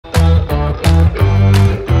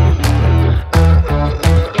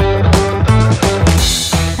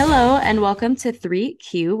and welcome to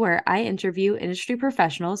 3Q, where I interview industry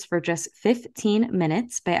professionals for just 15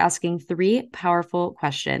 minutes by asking three powerful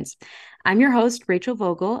questions. I'm your host, Rachel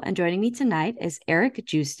Vogel, and joining me tonight is Erik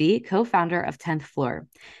Giusti, co-founder of 10th Floor.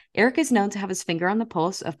 Erik is known to have his finger on the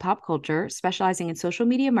pulse of pop culture, specializing in social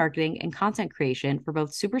media marketing and content creation for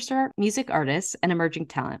both superstar music artists and emerging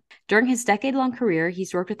talent. During his decade-long career,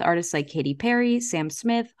 he's worked with artists like Katy Perry, Sam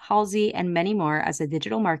Smith, Halsey, and many more as a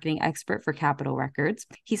digital marketing expert for Capitol Records.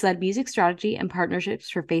 He's led music strategy and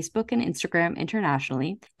partnerships for Facebook and Instagram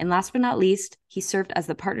internationally. And last but not least, he served as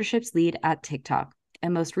the partnerships lead at TikTok.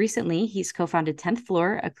 And most recently, he's co-founded 10th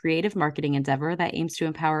Floor, a creative marketing endeavor that aims to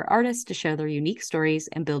empower artists to share their unique stories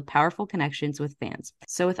and build powerful connections with fans.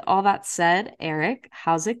 So with all that said, Erik,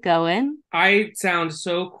 how's it going? I sound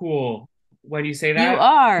so cool when you say You that. I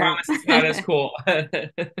are. promise it's not as cool.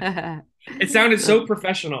 It sounded so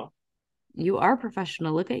professional. You are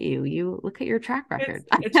professional. Look at you. You look at your track record.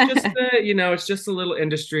 It's just it's just a little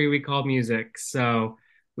industry we call music. So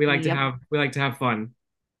Yep, we like to have fun.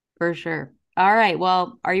 for sure. All right.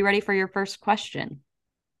 Well, are you ready for your first question?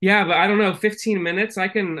 Yeah, but I don't know, 15 minutes. I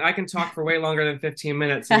can talk for way longer than 15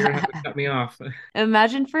 minutes, so you're gonna have to cut me off.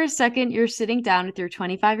 Imagine for a second you're sitting down with your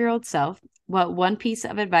 25-year-old self. What one piece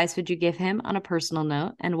of advice would you give him on a personal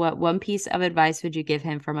note? And what one piece of advice would you give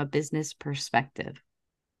him from a business perspective?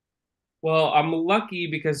 Well, I'm lucky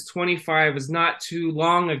because 25 is not too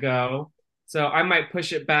long ago. So I might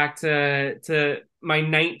push it back to my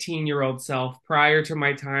 19-year-old self prior to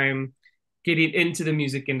my time getting into the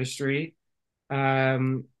music industry.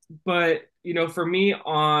 Um, but for me,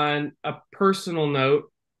 on a personal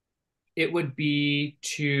note, it would be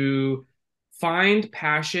to find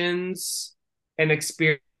passions and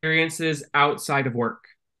experiences outside of work.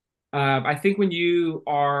 I think when you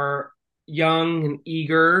are young and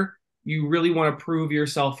eager, you really want to prove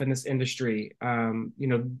yourself in this industry. A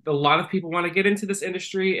lot of people want to get into this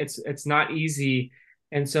industry. It's not easy,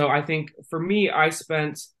 and so I think for me, I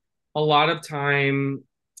spent a lot of time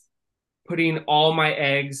putting all my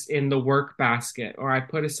eggs in the work basket, or I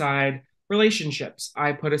put aside relationships,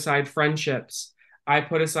 I put aside friendships, I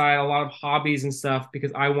put aside a lot of hobbies and stuff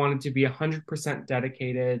because I wanted to be 100%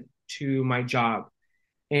 dedicated to my job.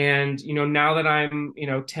 And, now that I'm,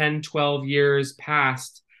 10, 12 years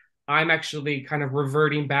past, I'm actually kind of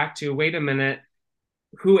reverting back to wait a minute,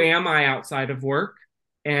 who am I outside of work?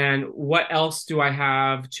 And what else do I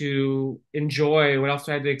have to enjoy? What else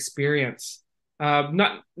do I have to experience?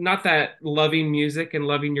 Not that loving music and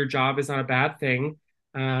loving your job is not a bad thing,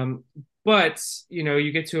 um, but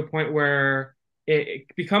you get to a point where it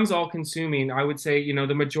becomes all consuming. I would say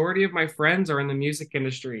the majority of my friends are in the music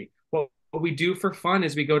industry. What we do for fun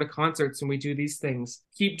is we go to concerts and we do these things.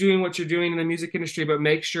 Keep doing what you're doing in the music industry, but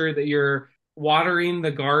make sure that you're watering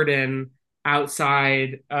the garden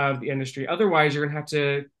outside of the industry. Otherwise, you're gonna have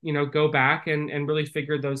to, go back and really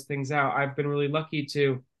figure those things out. I've been really lucky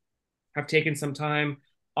to have taken some time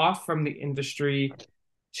off from the industry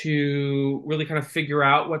to really kind of figure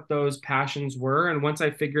out what those passions were. And once I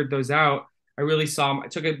figured those out, I really saw, I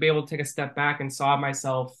took a, be able to take a step back and saw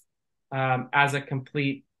myself as a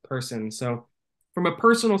complete person. So from a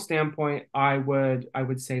personal standpoint, I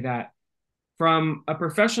would say that. From a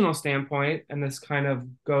professional standpoint, and this kind of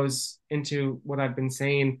goes into what I've been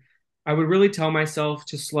saying, I would really tell myself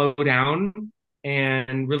to slow down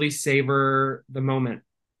and really savor the moment.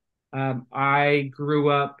 I grew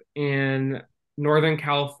up in Northern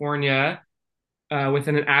California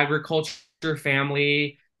within an agriculture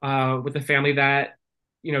family, with a family that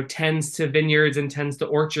tends to vineyards and tends to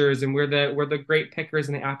orchards, and we're the grape pickers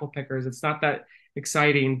and the apple pickers. It's not that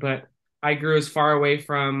exciting, but I grew as far away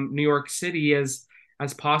from New York City as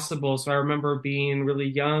possible. So I remember being really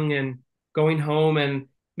young and going home and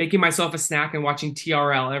making myself a snack and watching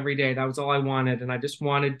TRL every day. That was all I wanted, and I just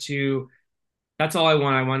wanted to that's all I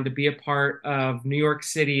wanted. I wanted to be a part of New York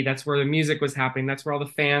City. That's where the music was happening. That's where all the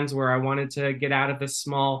fans were. I wanted to get out of this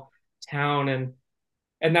small town,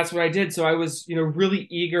 and that's what I did. So I was, really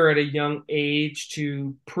eager at a young age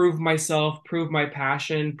to prove myself, prove my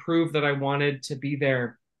passion, prove that I wanted to be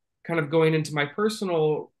there. Kind of going into my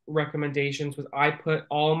personal recommendations was I put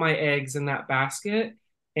all my eggs in that basket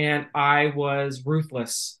and I was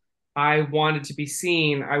ruthless. I wanted to be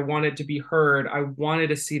seen. I wanted to be heard. I wanted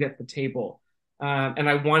a seat at the table. And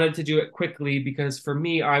I wanted to do it quickly because for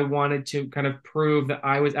me, I wanted to kind of prove that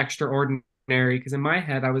I was extraordinary because in my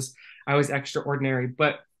head, I was extraordinary.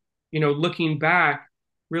 But looking back,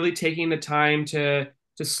 really taking the time to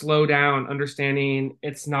slow down, understanding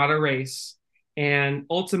it's not a race, and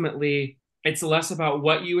ultimately, it's less about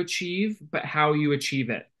what you achieve, but how you achieve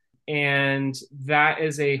it. And that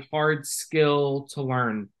is a hard skill to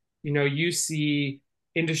learn. you see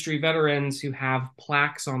industry veterans who have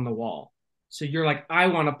plaques on the wall. So you're like, I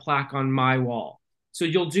want a plaque on my wall. So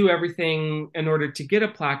you'll do everything in order to get a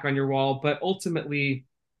plaque on your wall, but ultimately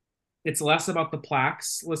it's less about the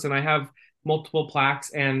plaques. Listen, I have multiple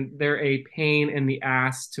plaques and they're a pain in the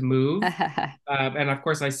ass to move. And of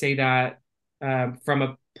course, I say that from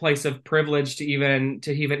a place of privilege to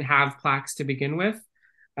even have plaques to begin with.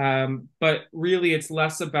 But really, it's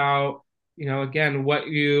less about again what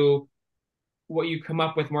you come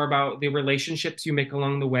up with, more about the relationships you make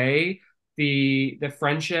along the way, the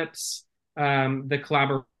friendships, the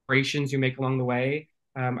collaborations you make along the way.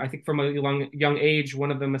 I think from a young age,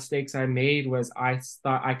 one of the mistakes I made was I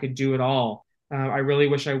thought I could do it all. I really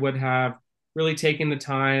wish I would have really taken the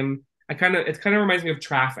time. It kind of reminds me of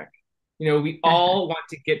traffic. We all want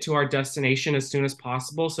to get to our destination as soon as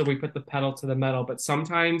possible, so we put the pedal to the metal. But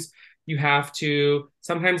sometimes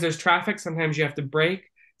sometimes there's traffic, sometimes you have to brake,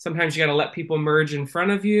 sometimes you got to let people merge in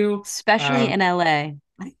front of you. Especially Um, in LA.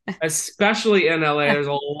 Especially in LA, there's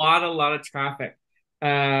a lot of traffic.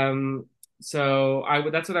 Um, that's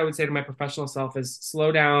what I would say to my professional self is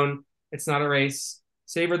slow down. It's not a race.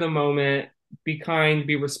 Savor the moment. Be kind,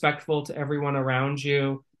 be respectful to everyone around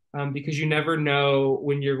you, because you never know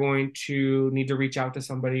when you're going to need to reach out to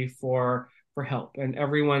somebody for help. And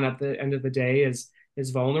everyone at the end of the day is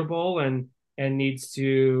vulnerable and needs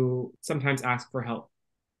to sometimes ask for help.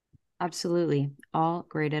 Absolutely. All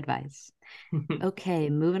great advice. Okay,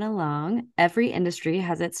 moving along. Every industry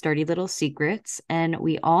has its dirty little secrets, and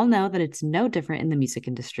we all know that it's no different in the music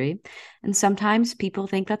industry. And sometimes people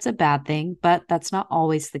think that's a bad thing, but that's not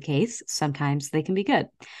always the case. Sometimes they can be good.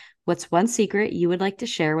 What's one secret you would like to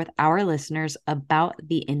share with our listeners about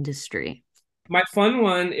the industry? My fun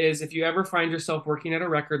one is if you ever find yourself working at a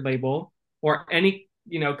record label or any,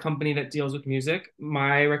 company that deals with music,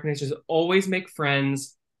 my recommendation is always make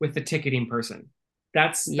friends with the ticketing person.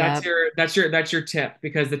 That's Yep. your tip,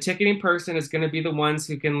 because the ticketing person is going to be the ones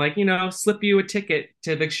who can, like, slip you a ticket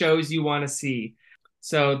to the shows you want to see.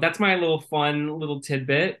 So that's my little fun little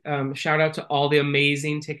tidbit. Shout out to all the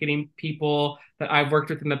amazing ticketing people that I've worked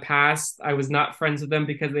with in the past. I was not friends with them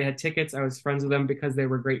because they had tickets. I was friends with them because they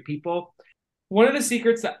were great people. One of the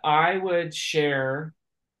secrets that I would share,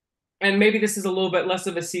 and maybe this is a little bit less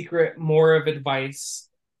of a secret, more of advice,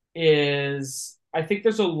 is I think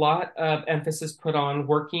there's a lot of emphasis put on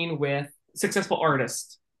working with successful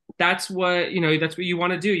artists. That's what you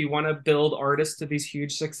want to do. You want to build artists to these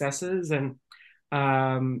huge successes. And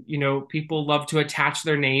people love to attach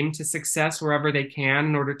their name to success wherever they can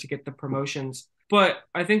in order to get the promotions. But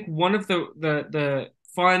I think one of the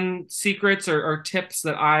fun secrets or tips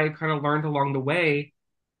that I kind of learned along the way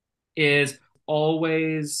is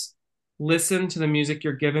always listen to the music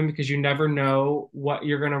you're given, because you never know what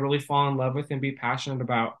you're going to really fall in love with and be passionate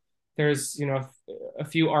about. There's, a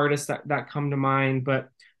few artists that come to mind, but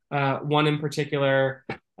one in particular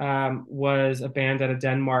was a band out of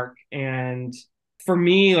Denmark. And for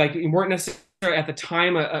me, like, it weren't necessarily at the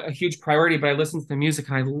time a huge priority, but I listened to the music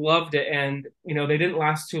and I loved it. And, they didn't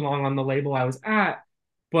last too long on the label I was at,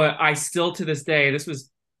 but I still to this day, this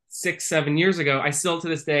was 6, 7 years ago, I still to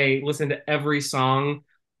this day listen to every song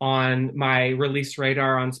on my release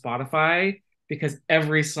radar on Spotify, because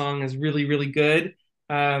every song is really, really good.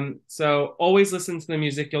 So always listen to the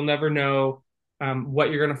music. You'll never know what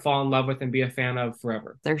you're going to fall in love with and be a fan of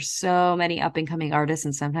forever. There's so many up and coming artists,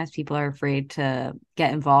 and sometimes people are afraid to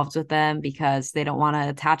get involved with them because they don't want to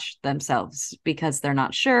attach themselves because they're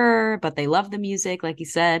not sure, but they love the music, like you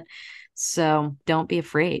said. So don't be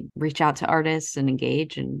afraid. Reach out to artists and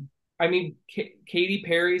engage. And I mean, Katy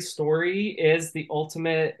Perry's story is the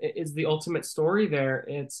ultimate story there.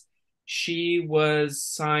 She was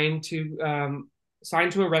signed to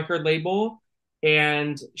a record label,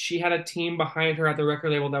 and she had a team behind her at the record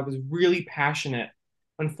label that was really passionate.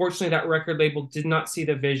 Unfortunately, that record label did not see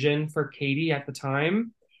the vision for Katy at the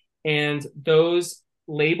time, and those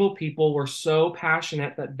label people were so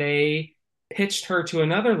passionate that they pitched her to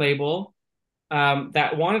another label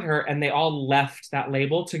that wanted her, and they all left that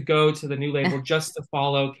label to go to the new label just to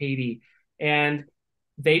follow Katy. And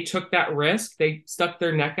they took that risk. They stuck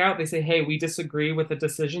their neck out. They say, "Hey, we disagree with the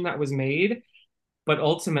decision that was made," but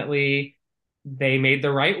ultimately, they made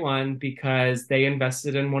the right one because they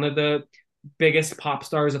invested in one of the biggest pop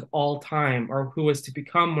stars of all time, or who was to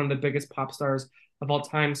become one of the biggest pop stars of all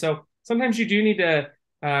time. So sometimes you do need to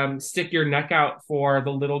stick your neck out for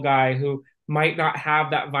the little guy who might not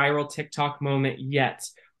have that viral TikTok moment yet,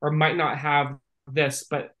 or might not have this.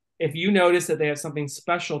 But if you notice that they have something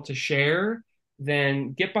special to share,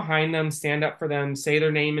 then get behind them, stand up for them, say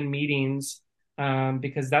their name in meetings,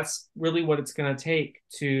 because that's really what it's going to take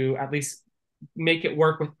to at least make it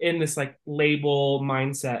work within this like label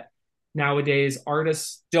mindset. Nowadays,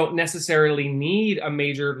 artists don't necessarily need a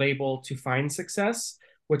major label to find success,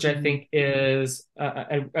 which I think is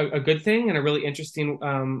a good thing and a really interesting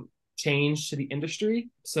change to the industry.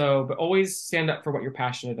 So, but always stand up for what you're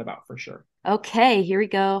passionate about for sure. Okay, here we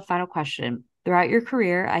go. Final question. Throughout your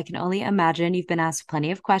career, I can only imagine you've been asked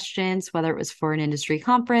plenty of questions, whether it was for an industry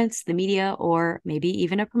conference, the media, or maybe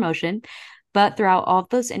even a promotion. But throughout all of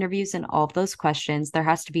those interviews and all of those questions, there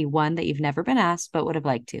has to be one that you've never been asked but would have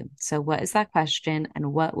liked to. So, what is that question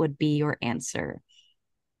and what would be your answer?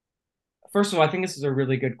 First of all, I think this is a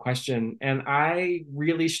really good question. And I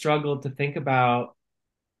really struggled to think about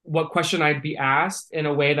what question I'd be asked in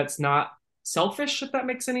a way that's not selfish, if that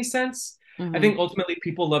makes any sense. I Mm-hmm. think ultimately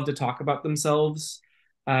people love to talk about themselves.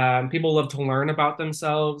 People love to learn about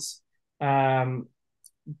themselves. Um,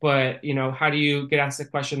 but how do you get asked a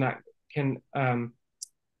question that can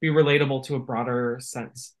be relatable to a broader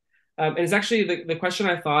sense? And it's actually the question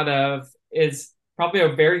I thought of is probably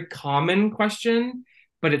a very common question,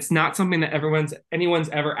 but it's not something that anyone's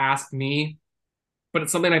ever asked me, but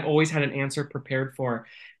it's something I've always had an answer prepared for.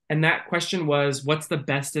 And that question was, what's the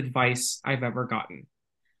best advice I've ever gotten?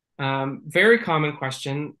 Very common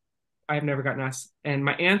question. I've never gotten asked. And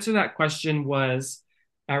my answer to that question was,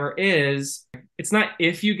 or is, it's not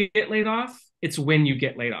if you get laid off, it's when you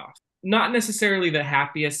get laid off. Not necessarily the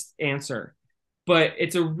happiest answer, but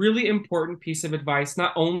it's a really important piece of advice,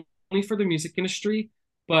 not only for the music industry,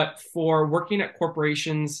 but for working at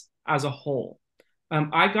corporations as a whole.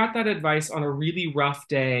 I got that advice on a really rough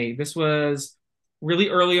day. This was really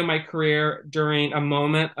early in my career during a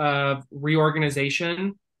moment of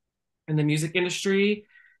reorganization in the music industry.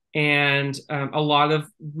 And a lot of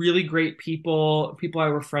really great people I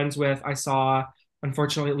were friends with, I saw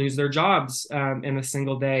unfortunately lose their jobs in a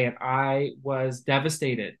single day. And I was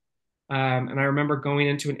devastated. And I remember going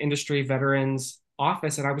into an industry veterans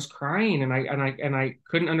office and I was crying and I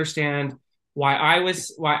couldn't understand why I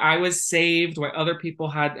was saved, why other people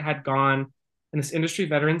had gone. And this industry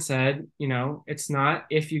veteran said, it's not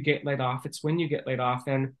if you get laid off, it's when you get laid off.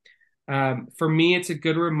 And for me, it's a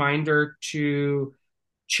good reminder to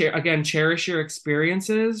again cherish your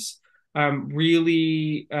experiences,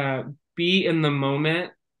 really be in the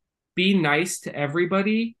moment, be nice to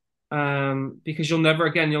everybody, because you'll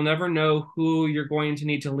never know who you're going to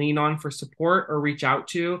need to lean on for support or reach out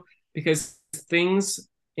to, because things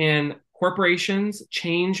in corporations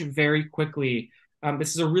change very quickly.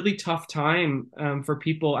 This is a really tough time for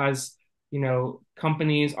people as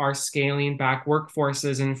companies are scaling back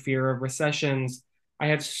workforces in fear of recessions. I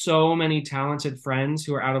have so many talented friends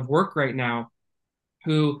who are out of work right now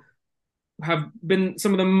who have been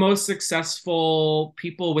some of the most successful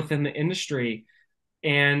people within the industry,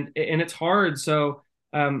 and it's hard. So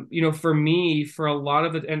for me, for a lot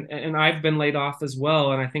of it, and I've been laid off as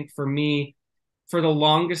well. And I think for me, for the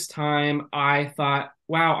longest time, I thought,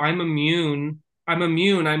 wow, I'm immune. I'm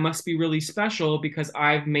immune. I must be really special because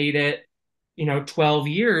I've made it, 12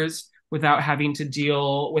 years without having to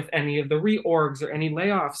deal with any of the reorgs or any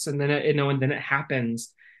layoffs. And then it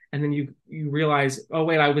happens. And then you realize, oh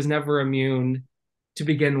wait, I was never immune to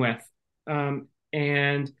begin with.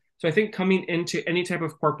 And so I think coming into any type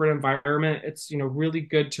of corporate environment, it's really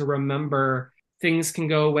good to remember things can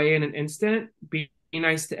go away in an instant. Be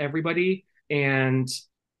nice to everybody and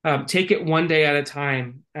take it one day at a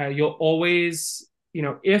time. You'll always,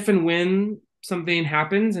 if and when something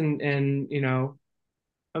happens, and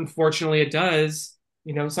unfortunately it does,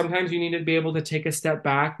 sometimes you need to be able to take a step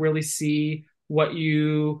back, really see what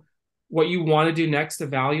you want to do next,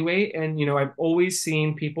 evaluate. And I've always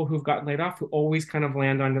seen people who've gotten laid off who always kind of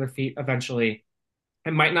land on their feet eventually.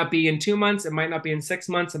 It might not be in 2 months, it might not be in 6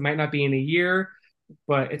 months, it might not be in a year,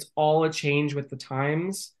 but it's all a change with the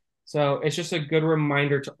times. So it's just a good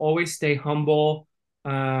reminder to always stay humble,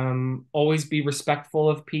 always be respectful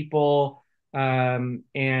of people, and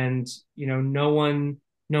no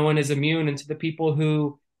one is immune. And to the people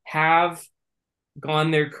who have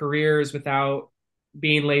gone their careers without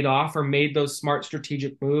being laid off or made those smart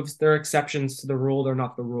strategic moves, they're exceptions to the rule. They're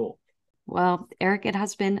not the rule. Well, Erik, it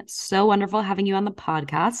has been so wonderful having you on the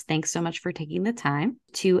podcast. Thanks so much for taking the time.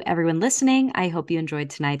 To everyone listening, I hope you enjoyed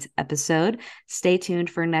tonight's episode. Stay tuned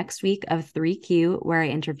for next week of 3Q, where I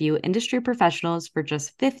interview industry professionals for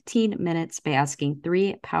just 15 minutes by asking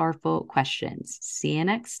 3 powerful questions. See you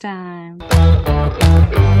next time.